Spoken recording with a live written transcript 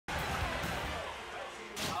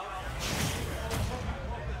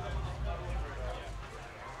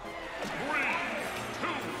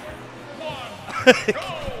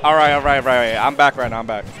All right. I'm back right now. I'm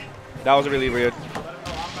back. That was really weird.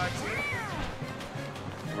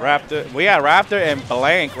 Raptor. We got Raptor and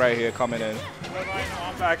Blank right here coming in.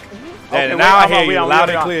 I'm back. And now I hear you loud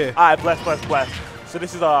and clear. All right, bless. So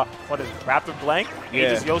this is what is it? Raptor Blank,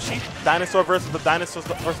 Aegis Yoshi, Dinosaur versus the Dinosaur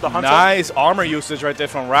versus the Hunter. Nice armor usage right there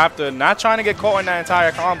from Raptor. Not trying to get caught in that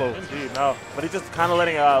entire combo. Indeed, no. But he's just kind of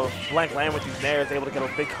letting Blank land with these nairs, able to get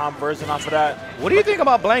a big conversion off of that. What do you think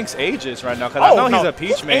about Blank's Aegis right now? Because I know he's a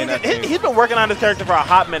Peach main. He's been working on this character for a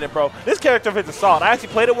hot minute, bro. This character hits a solid. I actually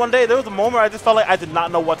played it one day. There was a moment where I just felt like I did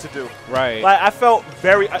not know what to do. Right. Like I felt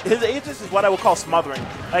his Aegis is what I would call smothering.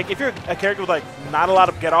 Like if you're a character with like not a lot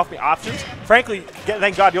of get off me options, frankly,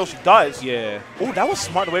 thank God Yoshi does. Yeah. Oh, that was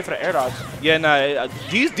smart to wait for the air dodge. Yeah, nah,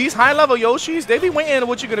 these high-level Yoshis, they be waiting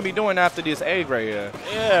what you're going to be doing after this egg right here.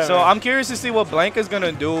 Yeah. So I'm curious to see what Blank is going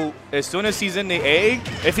to do as soon as he's in the egg,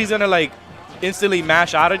 if he's going to, like, instantly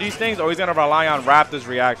mash out of these things, or he's going to rely on Raptor's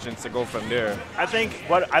reactions to go from there. I think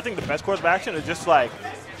the best course of action is just, like,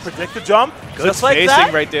 predict the jump. Good just spacing like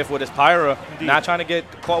that. right there for this Pyra. Indeed. Not trying to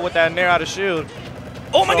get caught with that nair out of shield.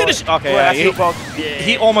 Oh my goodness! Okay,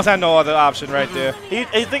 he almost had no other option right there.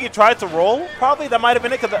 I think he tried to roll. Probably that might have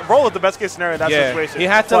been it, because roll is the best case scenario in that situation. He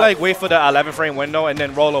had to like wait for the 11-frame window and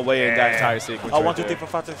then roll away in that entire sequence. Oh, 1, 2, 3, 4,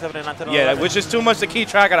 5, 6, 7, 8, 9, 10, 11. Yeah, which is too much to keep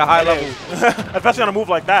track at a high level. Especially on a move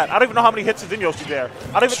like that. I don't even know how many hits is in Yoshi there.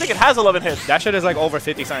 I don't even think it has 11 hits. That shit is like over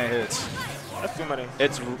 50-something hits. That's too many.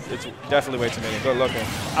 It's definitely way too many. Good looking.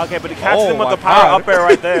 Okay, but he catches him with the power up air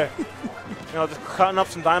right there. You know, just cutting up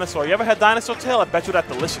some dinosaur. You ever had dinosaur tail? I bet you that's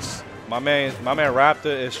delicious. My man Raptor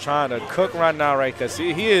is trying to cook right now, right? Because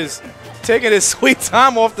he is taking his sweet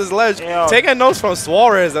time off this ledge, taking notes from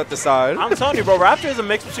Suarez at the side. I'm telling you, bro, Raptor is a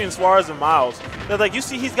mix between Suarez and Miles. They're like, you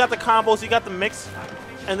see, he's got the combos, he got the mix,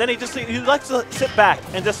 and then he likes to sit back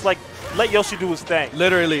and just like let Yoshi do his thing.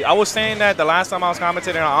 Literally, I was saying that the last time I was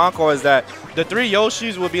commentating on Encore is that the three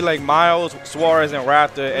Yoshis would be like Miles, Suarez, and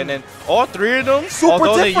Raptor, and then all three of them,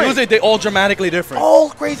 although they use it, they all dramatically different. All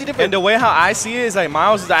crazy different. And the way how I see it is like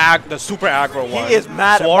Miles is the super aggro one. He is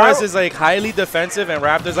mad. Suarez is like highly defensive, and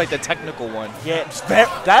Raptor's like the technical one. Yeah,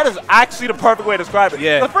 that is actually the perfect way to describe it.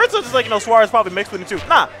 Yeah. The first one is like, Suarez probably mixed with him too.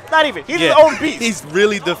 Nah, not even. He's his own beast. He's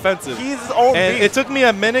really defensive. He's his own beast. It took me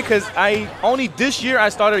a minute because only this year I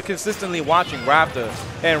started consistently watching Raptor.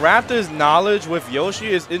 And Raptor's knowledge with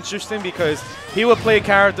Yoshi is interesting because he would play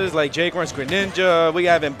characters like J-Grun's Greninja. We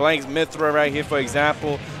have in Blank's Mythra right here, for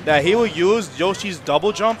example, that he would use Yoshi's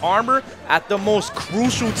double jump armor at the most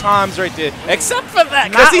crucial times right there. Except for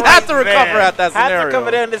that, because he had to recover at that scenario. Had to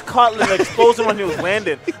recover there, and this caught explosive when he was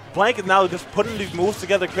landing. Blank is now just putting these moves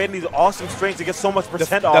together, creating these awesome strings to get so much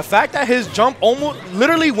percent off. The fact that his jump almost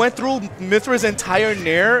literally went through Mythra's entire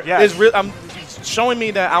nair is real. Showing me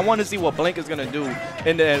that I want to see what Blank is going to do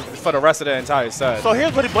for the rest of the entire set. So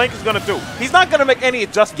here's what Blank is going to do. He's not going to make any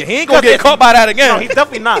adjustments. Yeah, he ain't going to get caught by that again. No, he's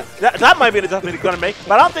definitely not. That might be an adjustment he's going to make,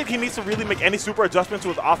 but I don't think he needs to really make any super adjustments to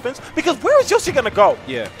his offense, because where is Yoshi going to go?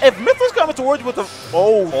 Yeah. If Mythra's coming towards you with the...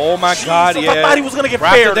 Oh my God, yeah. I thought he was going to get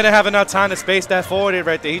Raptor paired. didn't have enough time to space that forward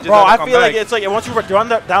right there. He just Bro, I feel like it's like once you run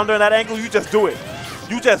down during that angle, you just do it.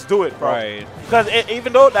 You just do it, bro. Right. Because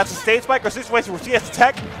even though that's a stage spike or situation where she has to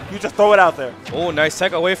tech, you just throw it out there. Oh, nice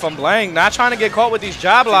tech away from Blank. Not trying to get caught with these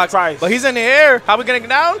jab locks, Christ. but he's in the air. How we going to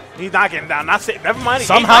get down? He's not getting down. Never mind.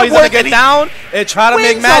 Somehow he's going to get down and try to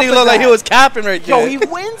make Maddie look like he was capping right there. Yo, he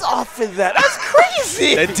wins off of that. That's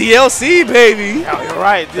crazy. The DLC, baby. Yo, you're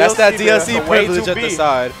right. That's that DLC privilege at the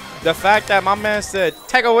side. The fact that my man said,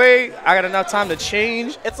 take away, I got enough time to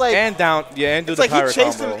change. It's like and down, and do the Pyra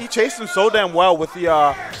combo. He chased him so damn well with the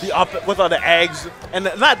eggs and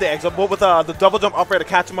not the eggs, but with the double jump up air to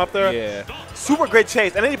catch him up there. Yeah, super great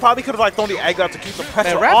chase. And then he probably could have like thrown the egg out to keep the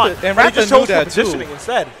pressure on. And Raptor knew that positioning too.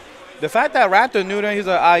 Instead, the fact that Raptor knew that, he's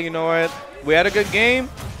like, you know what, we had a good game.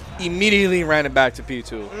 Immediately ran it back to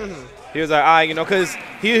P2. He was like, because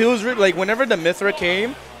he was like, whenever the Mythra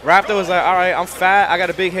came, Raptor was like, all right, I'm fat, I got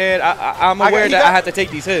a big head, I'm aware that I have to take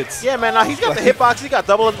these hits. Yeah, man, he's got the hitbox, he got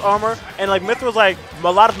double armor, and like Mythra's like,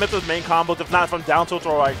 a lot of Mythra's main combos, if not from down tilt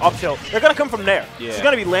or like up tilt, they're going to come from there. Yeah. She's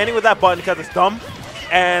going to be landing with that button because it's dumb,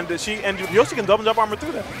 and Yoshi can double jump armor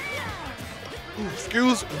through that.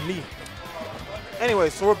 Excuse me. Anyway,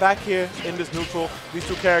 so we're back here in this neutral. These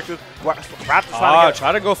two characters, Raptor's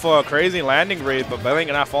try to go for a crazy landing raid, but Blank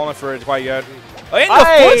not falling for it quite yet. And the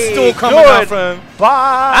footstool coming out from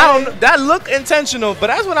him. That looked intentional, but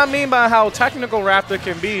that's what I mean by how technical Raptor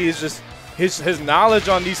can be. Is just his knowledge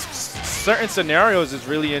on these certain scenarios is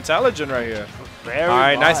really intelligent right here. All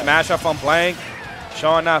right, nice mashup from Blank,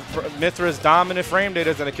 showing that Mythra's dominant frame data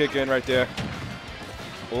is gonna kick in right there.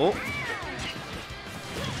 Oh.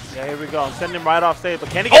 Yeah, here we go. Send him right off stage. But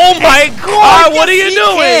can he Oh my God! What are you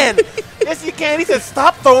doing? Yes, you can. He said,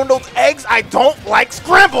 "Stop throwing those eggs. I don't like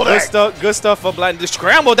scrambled eggs." Good stuff for Black. The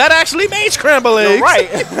scramble that actually made scrambled eggs. You're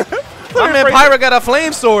right. My man Pyra got a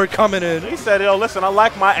flame sword coming in. He said, "Yo, listen, I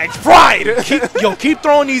like my eggs fried." Keep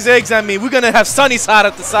throwing these eggs at me. We're gonna have sunny side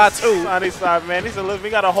at the side too. Sunny side, man. He said, "Look, we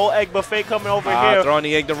got a whole egg buffet coming over here." Throwing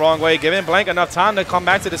the egg the wrong way, giving Blank enough time to come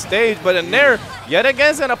back to the stage, but in there, yet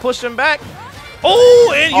again, gonna push him back.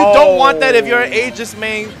 Oh, and you don't want that if you're an Aegis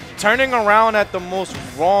main. Turning around at the most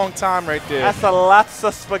wrong time right there. That's a lots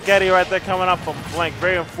of spaghetti right there coming up from Blank.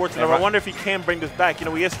 Very unfortunate. I wonder if he can bring this back. You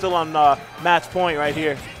know, he is still on match point right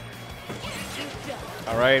here.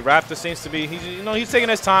 All right, Raptor seems to be, he's taking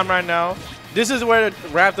his time right now. This is where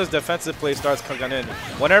Raptor's defensive play starts coming in.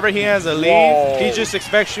 Whenever he has a lead, he just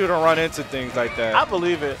expects you to run into things like that. I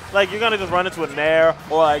believe it. Like, you're going to just run into a nair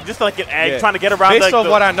or, like, just like an egg trying to get around. Based on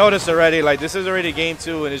what I noticed already, like, this is already game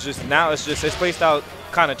 2, and it's just now his placed out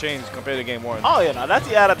kind of changed compared to game 1. Oh, yeah, no, that's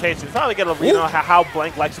the adaptation. It's probably going to, how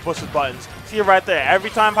Blank likes to push his buttons. See it right there. Every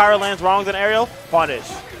time Pyra lands wrong in aerial, punish.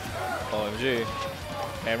 OMG.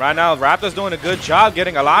 And right now, Raptor's doing a good job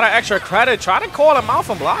getting a lot of extra credit. Try to call him out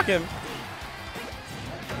and block him.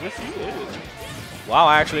 Yes, he is. Wow,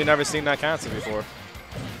 I actually never seen that cancel before.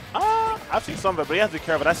 I've seen some of it, but he has to be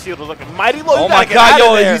careful. That shield was looking mighty low. Oh my God,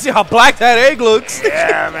 yo, you see how black that egg looks?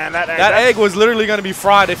 Yeah, man. That egg was literally going to be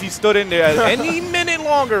fried if he stood in there any minute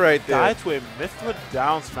longer right there. Die to a Mythra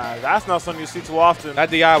down smash. That's not something you see too often. That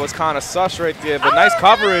DI was kind of sus right there, but nice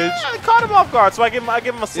coverage. I caught him off guard, so I give him a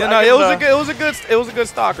yeah, no, it was a good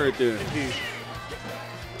stock right there. Indeed.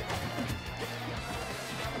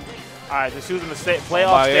 All right, just using the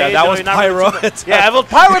playoff stage. Yeah, that was Pyra. Yeah, if it was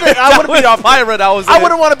Pyra, I wouldn't be off Pyra. That was. I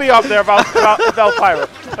wouldn't want to be off there if I was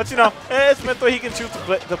Pyra. But you know, it's Mythra. He can choose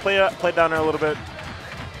to play down there a little bit.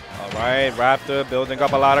 All right, Raptor building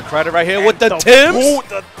up a lot of credit right here and with the Tims. Ooh,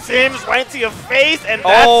 the Tims right to your face, and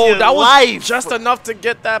that's that was just enough to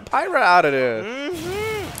get that Pyra out of there.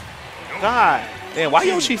 God. Damn, why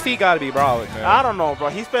Yoshi feet gotta be brolic, man? I don't know, bro.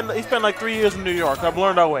 He spent like 3 years in New York. I've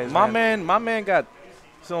learned our ways. My man got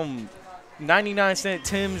some 99-cent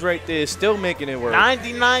Tims right there, still making it work.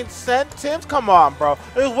 99-cent Tims? Come on, bro.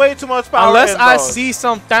 There's way too much power. Unless I see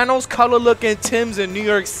some Thanos color-looking Tims in New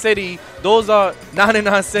York City, those are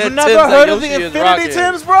 99-cent Tims. You never heard of the Infinity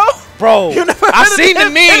Tims, bro? Bro, I seen the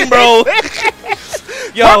meme, bro.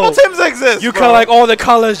 Yo, purple Tims exist. You collect all the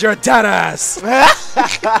colors. You're dead ass.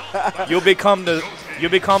 You become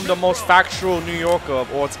the most factual New Yorker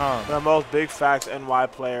of all time. The most big facts NY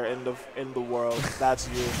player in the world. That's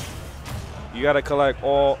you. You gotta collect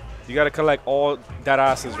all dead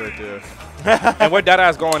asses right there. And we're dead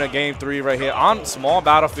ass going to game 3 right here on small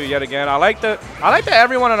battlefield yet again. I like that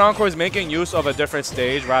everyone at Encore is making use of a different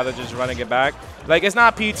stage rather than just running it back. Like, it's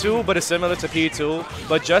not P2, but it's similar to P2,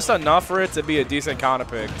 but just enough for it to be a decent counter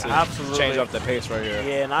pick to change up the pace right here.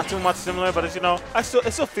 Yeah, not too much similar, but it's,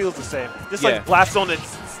 it still feels the same. Just like Blastone,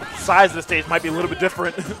 the size of the stage might be a little bit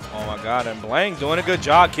different. Oh my God, and Blank doing a good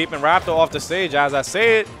job keeping Raptor off the stage as I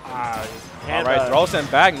say it. All right, throws him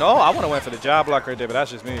back. No, I would have went for the jab block right there, but that's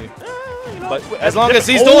just me. But as long as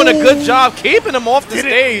he's doing a good job keeping him off the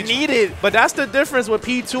stage. Needed. But that's the difference with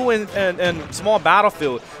P2 and small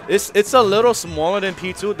battlefield. It's a little smaller than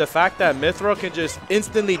P2. The fact that Mythra can just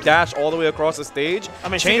instantly dash all the way across the stage,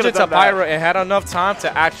 change it to Pyra, and had enough time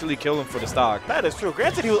to actually kill him for the stock. That is true.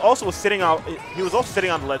 Granted, he was also sitting on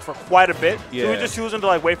the ledge for quite a bit. Yeah. So he was just choosing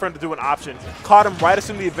to wait for him to do an option. Caught him right as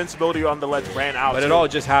soon as the invincibility on the ledge ran out. But it all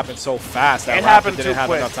just happened so fast that Raptor didn't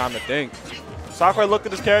have enough time to think. Sakurai looked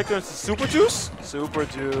at his character and said, Super Juice? Super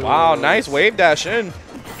Juice. Wow, nice wave dash in.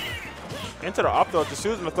 Into the up throw, just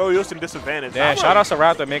choosing to throw Yoshi in disadvantage. Yeah, shout out to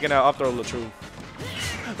Raptor making that up throw look true.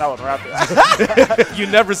 That was Raptor. You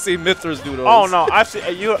never see Mythras do those. Oh, no.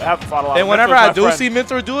 You have fought a lot. And whenever I do see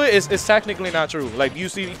Mythra do it, it's technically not true. Like, you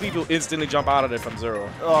see people instantly jump out of it from 0.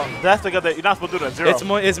 Oh, that's the guy that you're not supposed to do that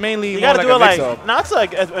 0. It's mainly you more gotta like do a mix-up. No, it's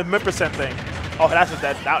like a mid% thing. Oh, that's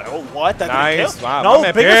that. Oh, what? That nice. Wow. No,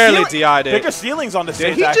 man barely DI'd it. Bigger ceilings on the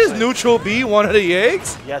stage. Did he just neutral B one of the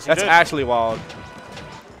eggs? Yes, he That's did. actually wild.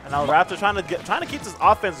 And now Raptor trying to keep this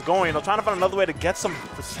offense going. They're trying to find another way to get some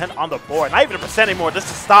 % on the board. Not even a % anymore, just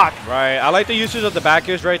a stock. Right. I like the usage of the back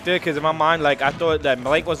airs right there because in my mind, like, I thought that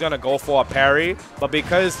Blake was gonna go for a parry, but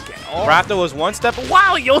because Raptor was one step,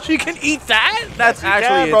 wow, Yoshi can eat that. That's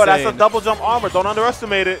actually bro. insane. That's a double jump armor. Don't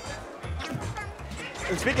underestimate it.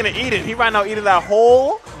 And speaking of eating, he right now eating that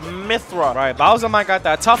whole Mythra. Right, Bowser might got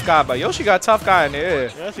that tough guy, but Yoshi got tough guy in the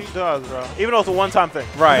air. Yes, he does, bro. Even though it's a one-time thing.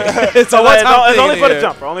 Right. It's a one-time thing. It's only for the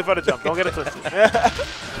jump, bro. Only for the jump. Don't get it twisted.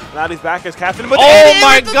 Now these backers captain him with oh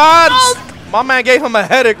my God! My man gave him a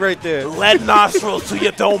headache right there. Lead nostrils to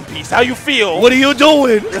your dome piece. How you feel? What are you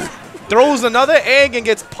doing? Throws another egg and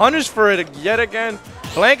gets punished for it yet again.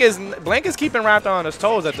 Blank is keeping Raptor on his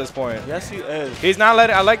toes at this point. Yes, he is. He's not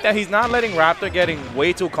letting. I like that he's not letting Raptor getting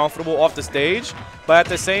way too comfortable off the stage, but at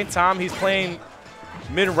the same time he's playing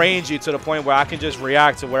mid-rangey to the point where I can just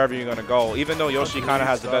react to wherever you're gonna go. Even though Yoshi kind of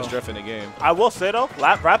has the best drift in the game. I will say though,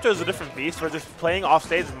 Raptor is a different beast for just playing off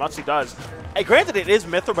stage as much as he does. And granted, it is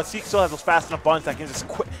Mythra, but he still has those fast enough buttons that can just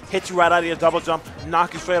hit you right out of your double jump,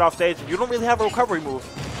 knock you straight off stage, and you don't really have a recovery move.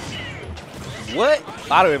 What?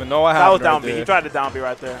 I don't even know what happened. That was down right B. He tried to down B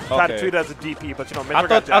right there. He tried to treat it as a DP, but you know, Mythra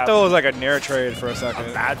got jabbed. I thought it was like a nair trade for a second.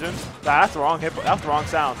 Imagine. That's the wrong hit. That's the wrong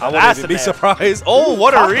sound. I wouldn't even be surprised. Oh,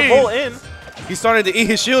 what a read. The in. He's starting to eat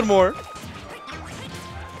his shield more.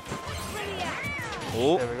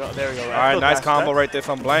 Oh. There we go. There we go. All right, nice combo right there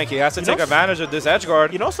from Blank. He has to take advantage of this edge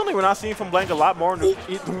guard. You know something we're not seeing from Blank a lot more?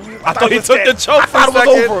 I thought he took the choke for a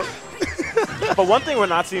second. But one thing we're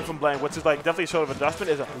not seeing from Blank, which is like definitely a show of adjustment,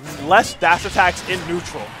 is less dash attacks in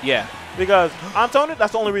neutral. Yeah. Because I'm telling you,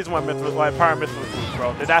 that's the only reason why Pyra Mythra was lose,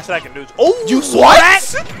 bro. The dash attack in neutral. Oh, you saw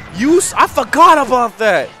that? I forgot about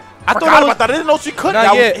that. I didn't know she could.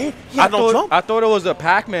 Not yet. I thought it was a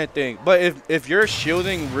Pac-Man thing. But if you're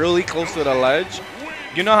shielding really close to the ledge,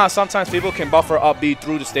 you know how sometimes people can buffer up B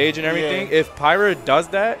through the stage and everything? Yeah. If Pyra does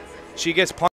that, she gets punched.